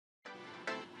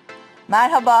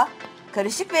Merhaba,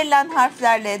 karışık verilen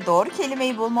harflerle doğru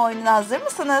kelimeyi bulma oyununa hazır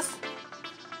mısınız?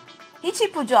 Hiç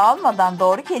ipucu almadan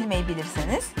doğru kelimeyi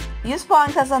bilirseniz 100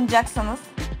 puan kazanacaksınız.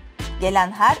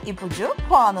 Gelen her ipucu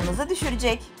puanınızı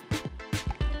düşürecek.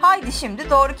 Haydi şimdi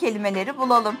doğru kelimeleri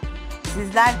bulalım.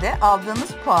 Sizler de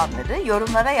aldığınız puanları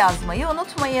yorumlara yazmayı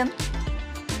unutmayın.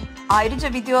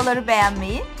 Ayrıca videoları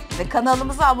beğenmeyi ve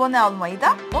kanalımıza abone olmayı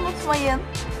da unutmayın.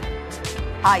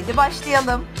 Haydi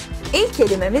başlayalım. İlk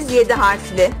kelimemiz 7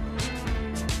 harfli.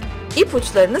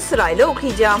 İpuçlarını sırayla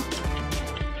okuyacağım.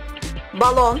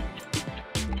 Balon,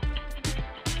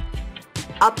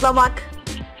 atlamak,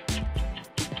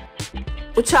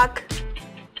 uçak.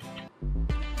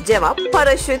 Cevap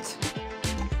paraşüt.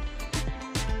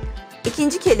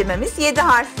 İkinci kelimemiz 7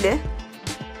 harfli.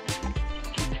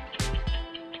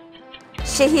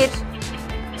 Şehir,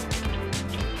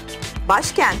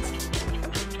 başkent,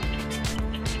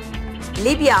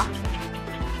 Libya.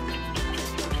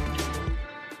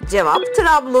 Cevap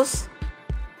Trablus.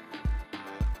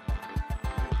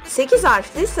 8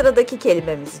 harfli sıradaki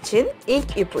kelimemiz için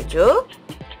ilk ipucu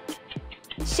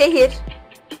şehir,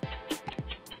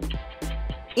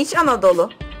 İç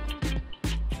Anadolu,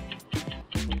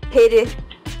 peri.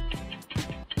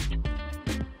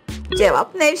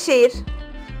 Cevap Nevşehir.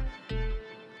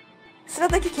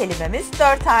 Sıradaki kelimemiz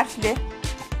 4 harfli.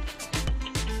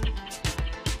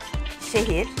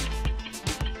 Şehir,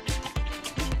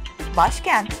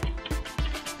 başkent,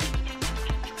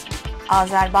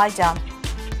 Azerbaycan.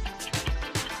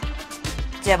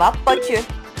 Cevap Bakü.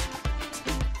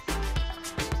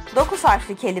 9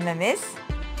 harfli kelimemiz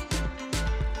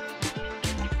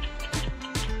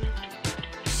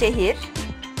şehir,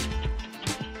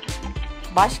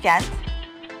 başkent,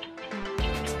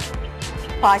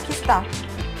 Pakistan.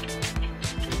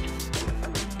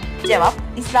 Cevap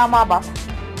İslamabad.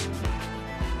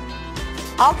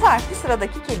 6 harfli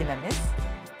sıradaki kelimemiz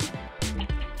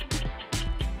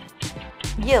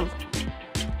yıl,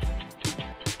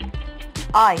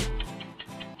 ay,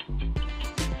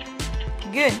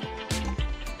 gün.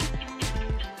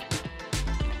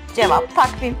 Cevap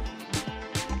takvim.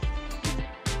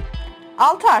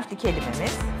 6 harfli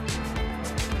kelimemiz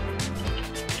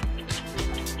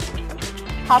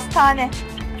hastane,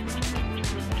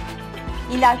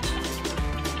 ilaç,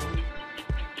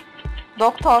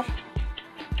 doktor.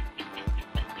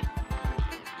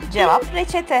 Cevap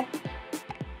reçete.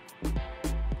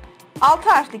 6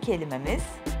 harfli kelimemiz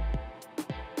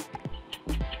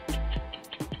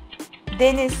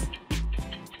deniz,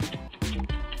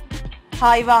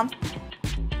 hayvan,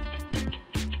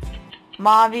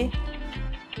 mavi.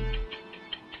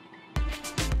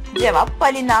 Cevap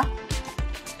balina.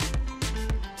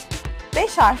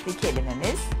 5 harfli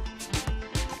kelimemiz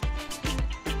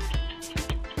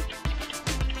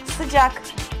sıcak,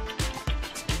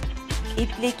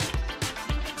 iplik,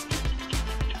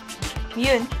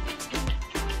 yün.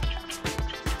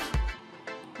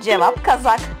 Cevap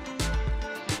kazak.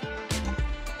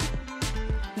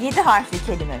 7 harfli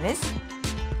kelimemiz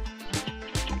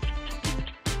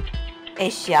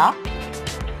eşya,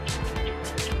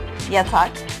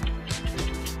 yatak,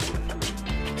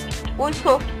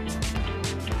 uyku.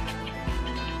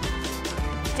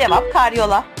 Cevap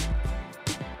karyola.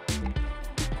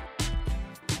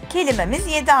 Kelimemiz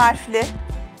 7 harfli.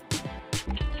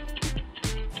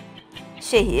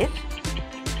 Şehir,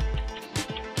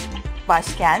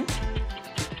 başkent,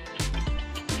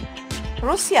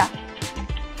 Rusya.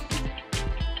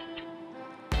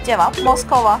 Cevap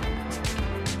Moskova.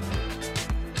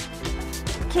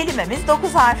 Kelimemiz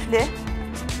 9 harfli.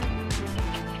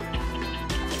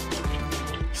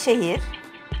 Şehir,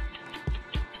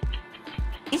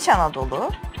 İç Anadolu,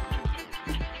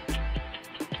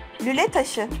 lüle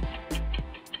taşı.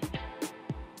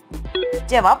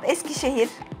 Cevap Eskişehir.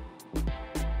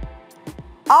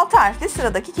 6 harfli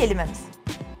sıradaki kelimemiz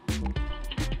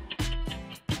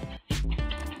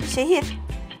şehir,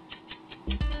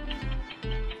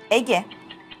 Ege,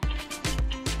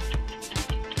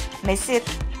 Mesir.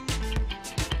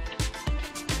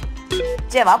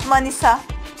 Cevap Manisa.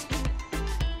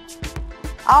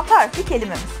 6 harfli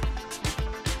kelimemiz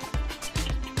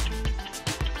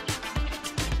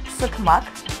sıkmak,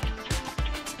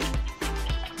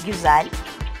 güzel,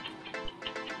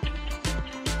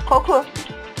 koku.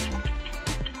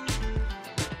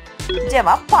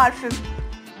 Cevap parfüm.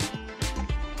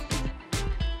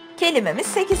 Kelimemiz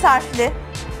 8 harfli.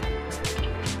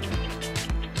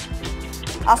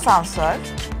 Asansör,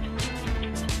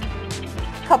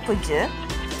 kapıcı,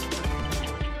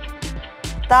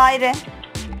 daire.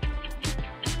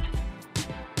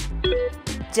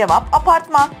 Cevap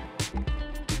apartman.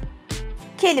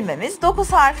 Kelimemiz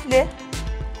 9 harfli.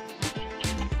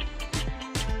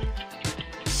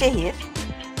 Şehir,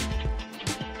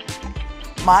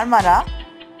 Marmara,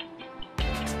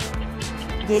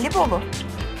 Gelibolu.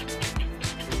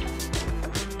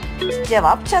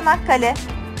 Cevap Çanakkale.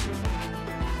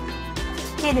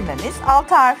 Kelimemiz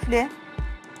 6 harfli.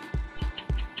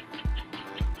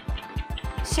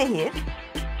 Şehir,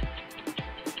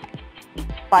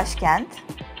 başkent,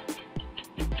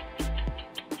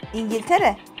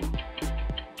 İngiltere.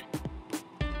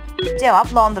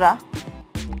 Cevap Londra.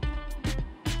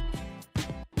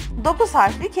 9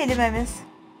 harfli kelimemiz.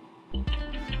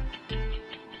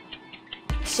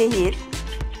 Şehir,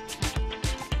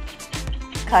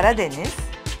 Karadeniz,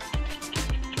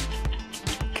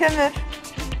 kömür.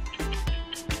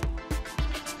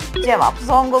 Cevap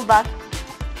Zonguldak.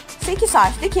 8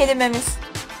 harfli kelimemiz.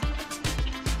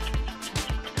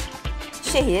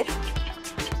 Şehir,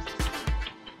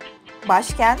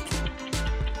 başkent,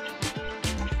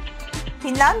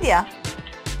 Finlandiya.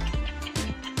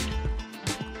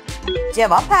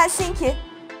 Cevap Helsinki.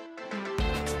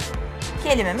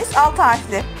 Kelimemiz 6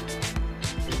 harfli.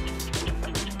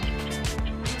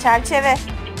 Çerçeve,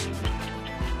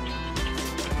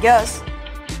 göz,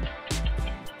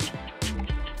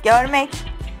 görmek.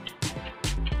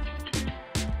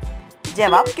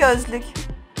 Cevap gözlük.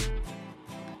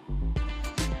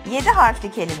 7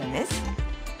 harfli kelimemiz.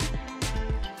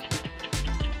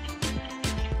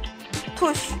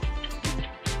 Tuş,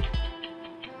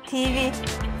 TV,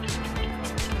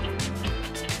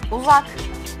 uzak,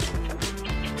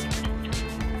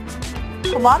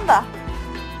 kumanda.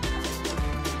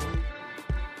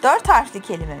 4 harfli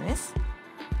kelimemiz.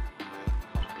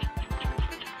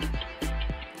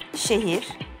 Şehir,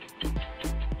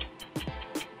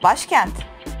 başkent,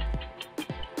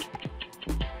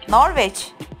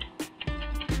 Norveç.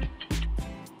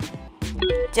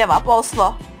 Cevap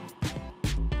Oslo.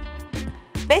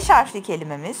 5 harfli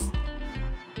kelimemiz.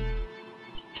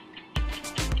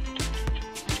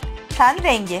 Ten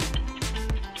rengi,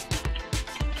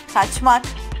 kaçmak,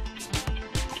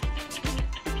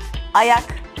 ayak.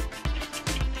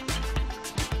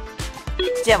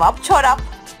 Cevap çorap.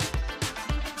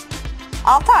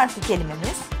 6 harfli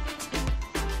kelimemiz.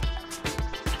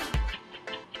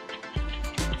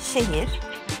 Şehir,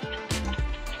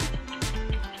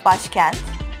 başkent,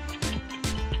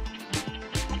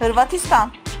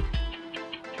 Hırvatistan.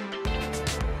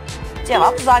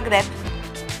 Cevap Zagreb.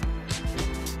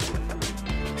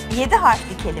 7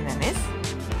 harfli kelimemiz.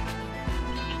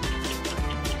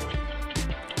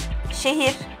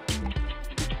 Şehir,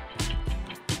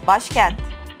 başkent,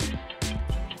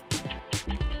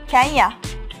 Kenya.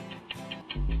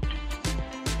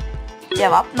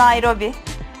 Cevap Nairobi.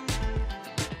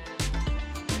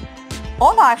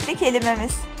 10 harfli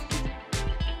kelimemiz.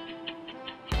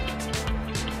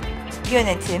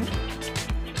 Yönetim,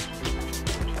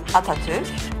 Atatürk,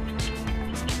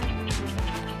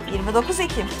 29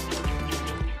 Ekim.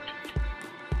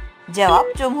 Cevap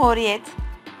Cumhuriyet.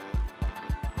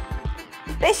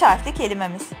 5 harfli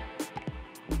kelimemiz.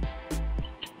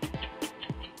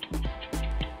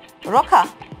 Roka,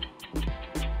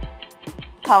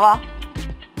 tava,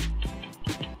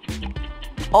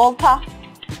 olta.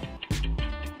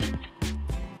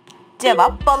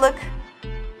 Cevap balık.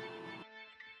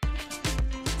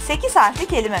 8 harfli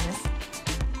kelimemiz.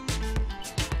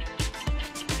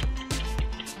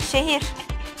 Şehir,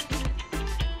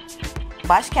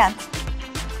 başkent,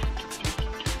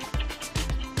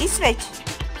 İsveç.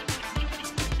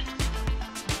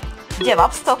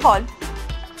 Cevap Stockholm.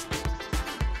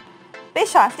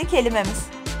 5 harfli kelimemiz.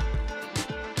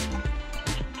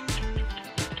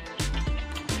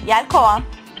 Yelkovan,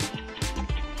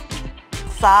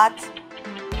 saat,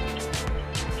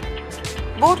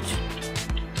 burç.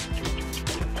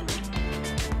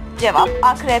 Cevap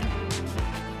akrep.